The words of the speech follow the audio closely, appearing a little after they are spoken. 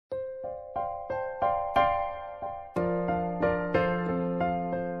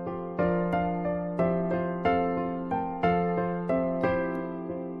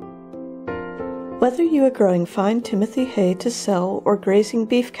Whether you are growing fine Timothy hay to sell or grazing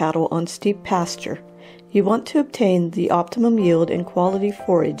beef cattle on steep pasture, you want to obtain the optimum yield and quality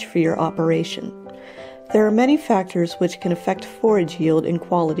forage for your operation. There are many factors which can affect forage yield and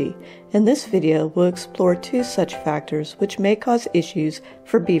quality, and this video will explore two such factors which may cause issues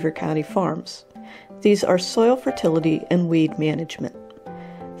for Beaver County farms. These are soil fertility and weed management.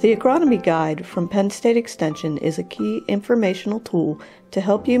 The Agronomy Guide from Penn State Extension is a key informational tool to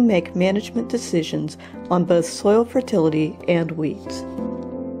help you make management decisions on both soil fertility and weeds.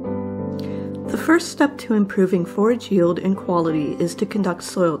 The first step to improving forage yield and quality is to conduct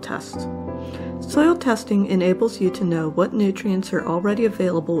soil tests. Soil testing enables you to know what nutrients are already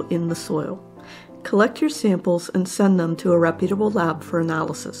available in the soil. Collect your samples and send them to a reputable lab for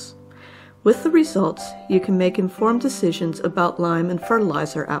analysis. With the results, you can make informed decisions about lime and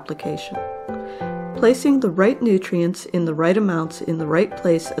fertilizer application. Placing the right nutrients in the right amounts in the right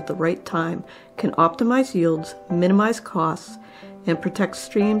place at the right time can optimize yields, minimize costs, and protect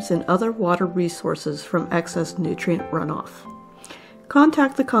streams and other water resources from excess nutrient runoff.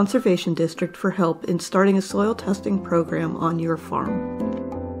 Contact the Conservation District for help in starting a soil testing program on your farm.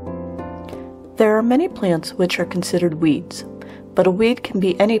 There are many plants which are considered weeds, but a weed can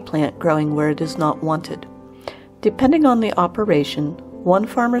be any plant growing where it is not wanted. Depending on the operation, one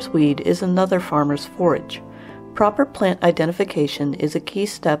farmer's weed is another farmer's forage. Proper plant identification is a key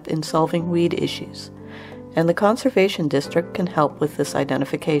step in solving weed issues, and the Conservation District can help with this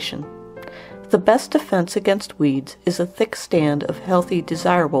identification. The best defense against weeds is a thick stand of healthy,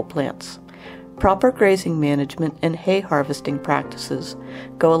 desirable plants. Proper grazing management and hay harvesting practices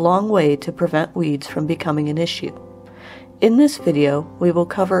go a long way to prevent weeds from becoming an issue. In this video, we will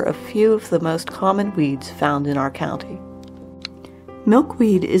cover a few of the most common weeds found in our county.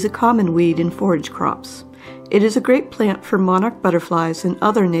 Milkweed is a common weed in forage crops. It is a great plant for monarch butterflies and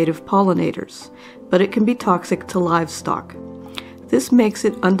other native pollinators, but it can be toxic to livestock. This makes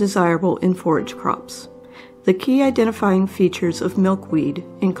it undesirable in forage crops. The key identifying features of milkweed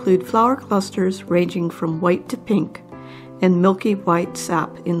include flower clusters ranging from white to pink and milky white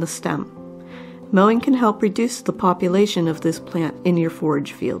sap in the stem. Mowing can help reduce the population of this plant in your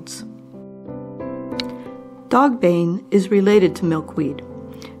forage fields. Dogbane is related to milkweed.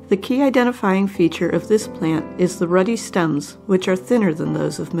 The key identifying feature of this plant is the ruddy stems, which are thinner than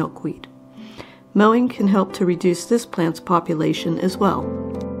those of milkweed. Mowing can help to reduce this plant's population as well.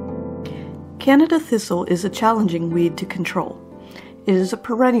 Canada thistle is a challenging weed to control. It is a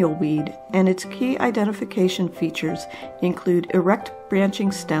perennial weed, and its key identification features include erect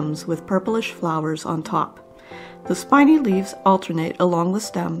branching stems with purplish flowers on top. The spiny leaves alternate along the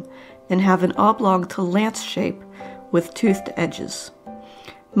stem and have an oblong to lance shape with toothed edges.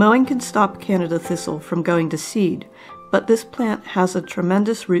 Mowing can stop Canada thistle from going to seed, but this plant has a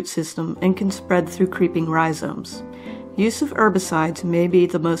tremendous root system and can spread through creeping rhizomes. Use of herbicides may be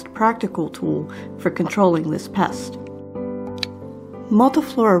the most practical tool for controlling this pest.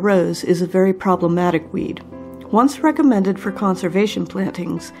 Multiflora rose is a very problematic weed. Once recommended for conservation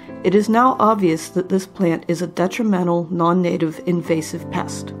plantings, it is now obvious that this plant is a detrimental, non-native invasive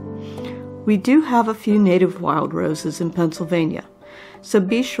pest. We do have a few native wild roses in Pennsylvania, so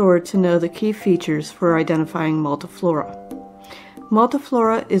be sure to know the key features for identifying multiflora.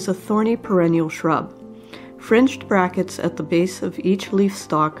 Multiflora is a thorny perennial shrub. Fringed brackets at the base of each leaf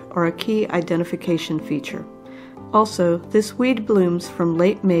stalk are a key identification feature. Also, this weed blooms from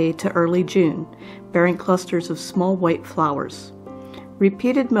late May to early June, bearing clusters of small white flowers.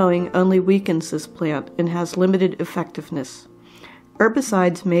 Repeated mowing only weakens this plant and has limited effectiveness.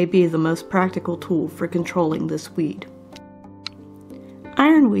 Herbicides may be the most practical tool for controlling this weed.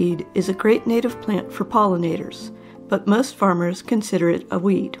 Ironweed is a great native plant for pollinators, but most farmers consider it a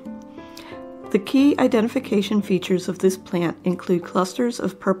weed. The key identification features of this plant include clusters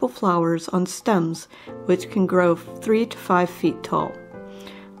of purple flowers on stems which can grow 3 to 5 feet tall.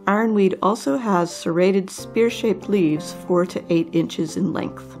 Ironweed also has serrated spear-shaped leaves 4 to 8 inches in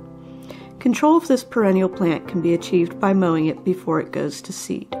length. Control of this perennial plant can be achieved by mowing it before it goes to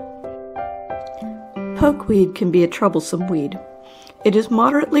seed. Pokeweed can be a troublesome weed. It is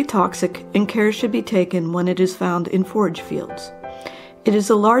moderately toxic and care should be taken when it is found in forage fields. It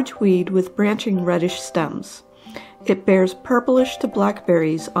is a large weed with branching reddish stems. It bears purplish to black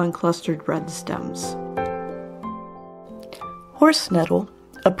berries on clustered red stems. Horse nettle,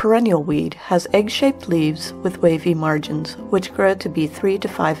 a perennial weed, has egg-shaped leaves with wavy margins which grow to be 3 to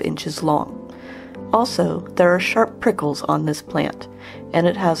 5 inches long. Also, there are sharp prickles on this plant, and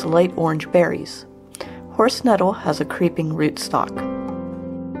it has light orange berries. Horse nettle has a creeping rootstock.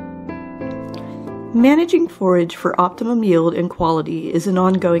 Managing forage for optimum yield and quality is an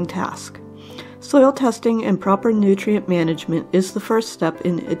ongoing task. Soil testing and proper nutrient management is the first step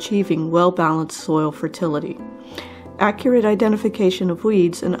in achieving well-balanced soil fertility. Accurate identification of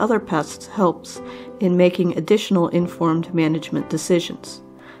weeds and other pests helps in making additional informed management decisions.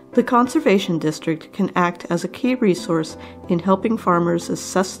 The Conservation District can act as a key resource in helping farmers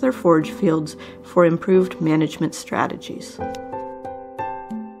assess their forage fields for improved management strategies.